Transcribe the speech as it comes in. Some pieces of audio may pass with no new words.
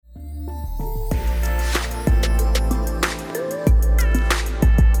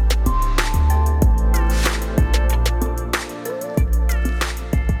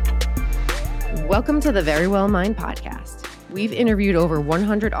Welcome to the Verywell Mind podcast. We've interviewed over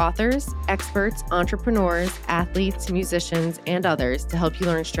 100 authors, experts, entrepreneurs, athletes, musicians, and others to help you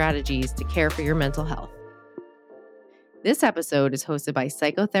learn strategies to care for your mental health. This episode is hosted by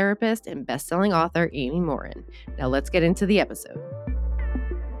psychotherapist and best-selling author Amy Morin. Now let's get into the episode.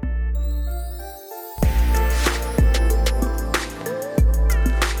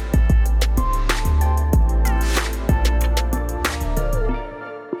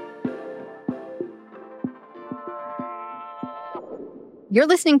 You're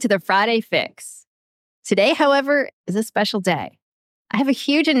listening to the Friday Fix. Today, however, is a special day. I have a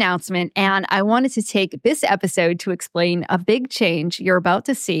huge announcement, and I wanted to take this episode to explain a big change you're about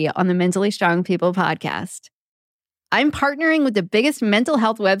to see on the Mentally Strong People podcast. I'm partnering with the biggest mental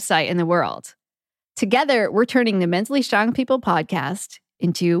health website in the world. Together, we're turning the Mentally Strong People podcast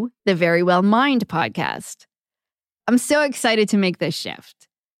into the Verywell Mind podcast. I'm so excited to make this shift.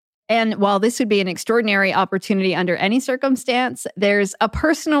 And while this would be an extraordinary opportunity under any circumstance, there's a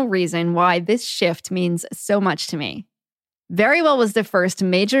personal reason why this shift means so much to me. Verywell was the first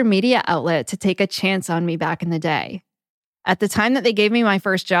major media outlet to take a chance on me back in the day. At the time that they gave me my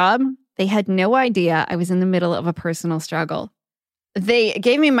first job, they had no idea I was in the middle of a personal struggle. They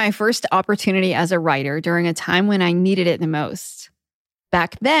gave me my first opportunity as a writer during a time when I needed it the most.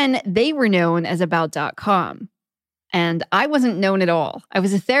 Back then, they were known as About.com. And I wasn't known at all. I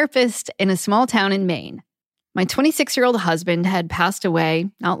was a therapist in a small town in Maine. My 26-year-old husband had passed away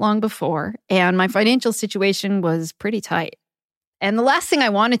not long before, and my financial situation was pretty tight. And the last thing I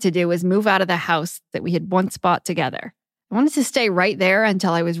wanted to do was move out of the house that we had once bought together. I wanted to stay right there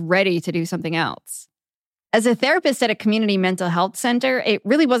until I was ready to do something else. As a therapist at a community mental health center, it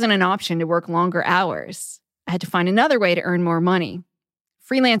really wasn't an option to work longer hours. I had to find another way to earn more money.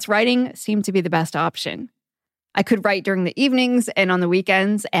 Freelance writing seemed to be the best option. I could write during the evenings and on the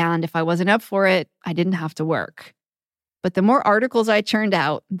weekends, and if I wasn't up for it, I didn't have to work. But the more articles I churned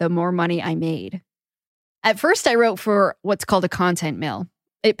out, the more money I made. At first, I wrote for what's called a content mill.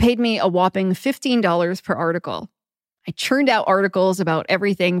 It paid me a whopping $15 per article. I churned out articles about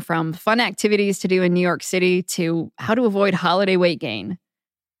everything from fun activities to do in New York City to how to avoid holiday weight gain.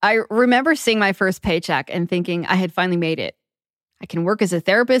 I remember seeing my first paycheck and thinking I had finally made it. I can work as a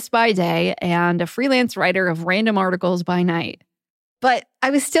therapist by day and a freelance writer of random articles by night. But I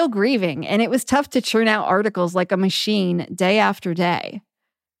was still grieving, and it was tough to churn out articles like a machine day after day.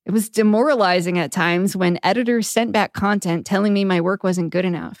 It was demoralizing at times when editors sent back content telling me my work wasn't good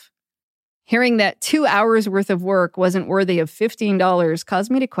enough. Hearing that 2 hours worth of work wasn't worthy of $15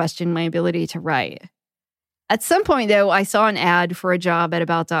 caused me to question my ability to write. At some point, though, I saw an ad for a job at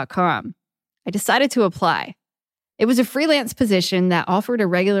About.com. I decided to apply. It was a freelance position that offered a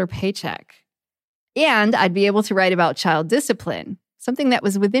regular paycheck. And I'd be able to write about child discipline, something that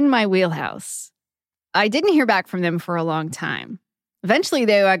was within my wheelhouse. I didn't hear back from them for a long time. Eventually,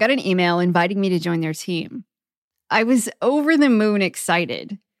 though, I got an email inviting me to join their team. I was over the moon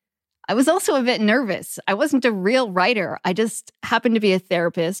excited. I was also a bit nervous. I wasn't a real writer. I just happened to be a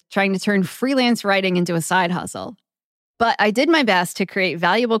therapist trying to turn freelance writing into a side hustle. But I did my best to create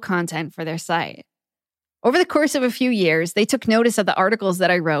valuable content for their site. Over the course of a few years, they took notice of the articles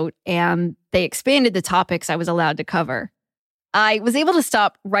that I wrote, and they expanded the topics I was allowed to cover. I was able to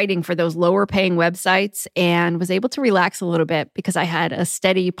stop writing for those lower-paying websites and was able to relax a little bit because I had a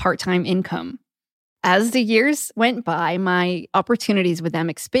steady part-time income. As the years went by, my opportunities with them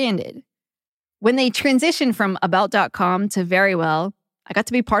expanded. When they transitioned from About.com to Verywell, I got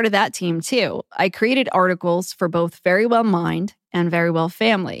to be part of that team too. I created articles for both Verywell Mind and Verywell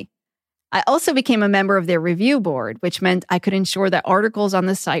Family. I also became a member of their review board, which meant I could ensure that articles on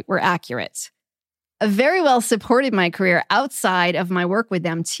the site were accurate. Verywell supported my career outside of my work with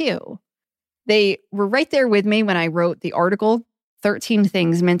them, too. They were right there with me when I wrote the article, 13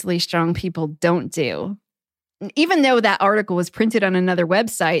 Things Mentally Strong People Don't Do. And even though that article was printed on another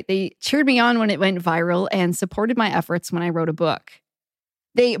website, they cheered me on when it went viral and supported my efforts when I wrote a book.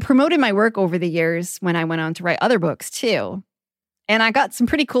 They promoted my work over the years when I went on to write other books, too. And I got some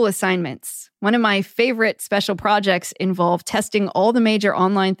pretty cool assignments. One of my favorite special projects involved testing all the major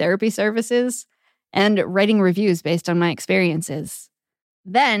online therapy services and writing reviews based on my experiences.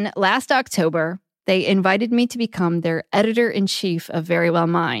 Then, last October, they invited me to become their editor-in-chief of Verywell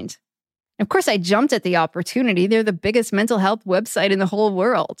Mind. Of course, I jumped at the opportunity. They're the biggest mental health website in the whole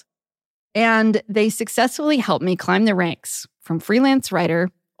world. And they successfully helped me climb the ranks from freelance writer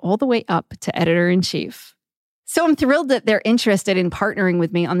all the way up to editor-in-chief. So I'm thrilled that they're interested in partnering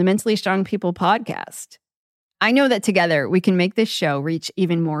with me on the Mentally Strong People podcast. I know that together we can make this show reach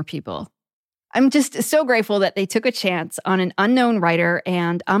even more people. I'm just so grateful that they took a chance on an unknown writer,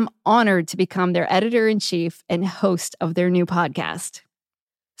 and I'm honored to become their editor-in-chief and host of their new podcast.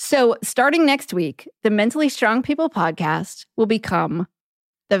 So starting next week, the Mentally Strong People podcast will become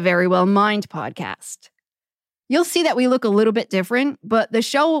the Verywell Mind podcast. You'll see that we look a little bit different, but the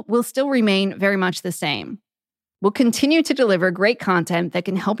show will still remain very much the same. We'll continue to deliver great content that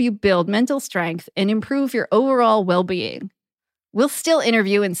can help you build mental strength and improve your overall well-being. We'll still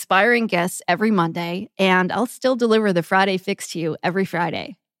interview inspiring guests every Monday, and I'll still deliver the Friday Fix to you every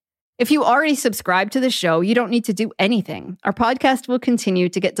Friday. If you already subscribe to the show, you don't need to do anything. Our podcast will continue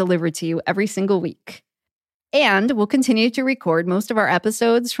to get delivered to you every single week. And we'll continue to record most of our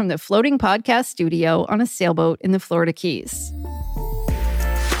episodes from the floating podcast studio on a sailboat in the Florida Keys.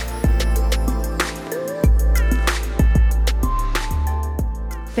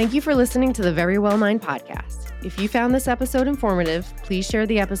 Thank you for listening to the Verywell Mind podcast. If you found this episode informative, please share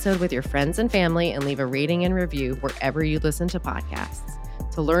the episode with your friends and family and leave a rating and review wherever you listen to podcasts.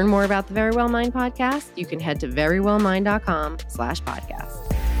 To learn more about the Verywell Mind podcast, you can head to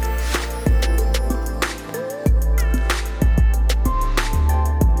verywellmind.com/podcast.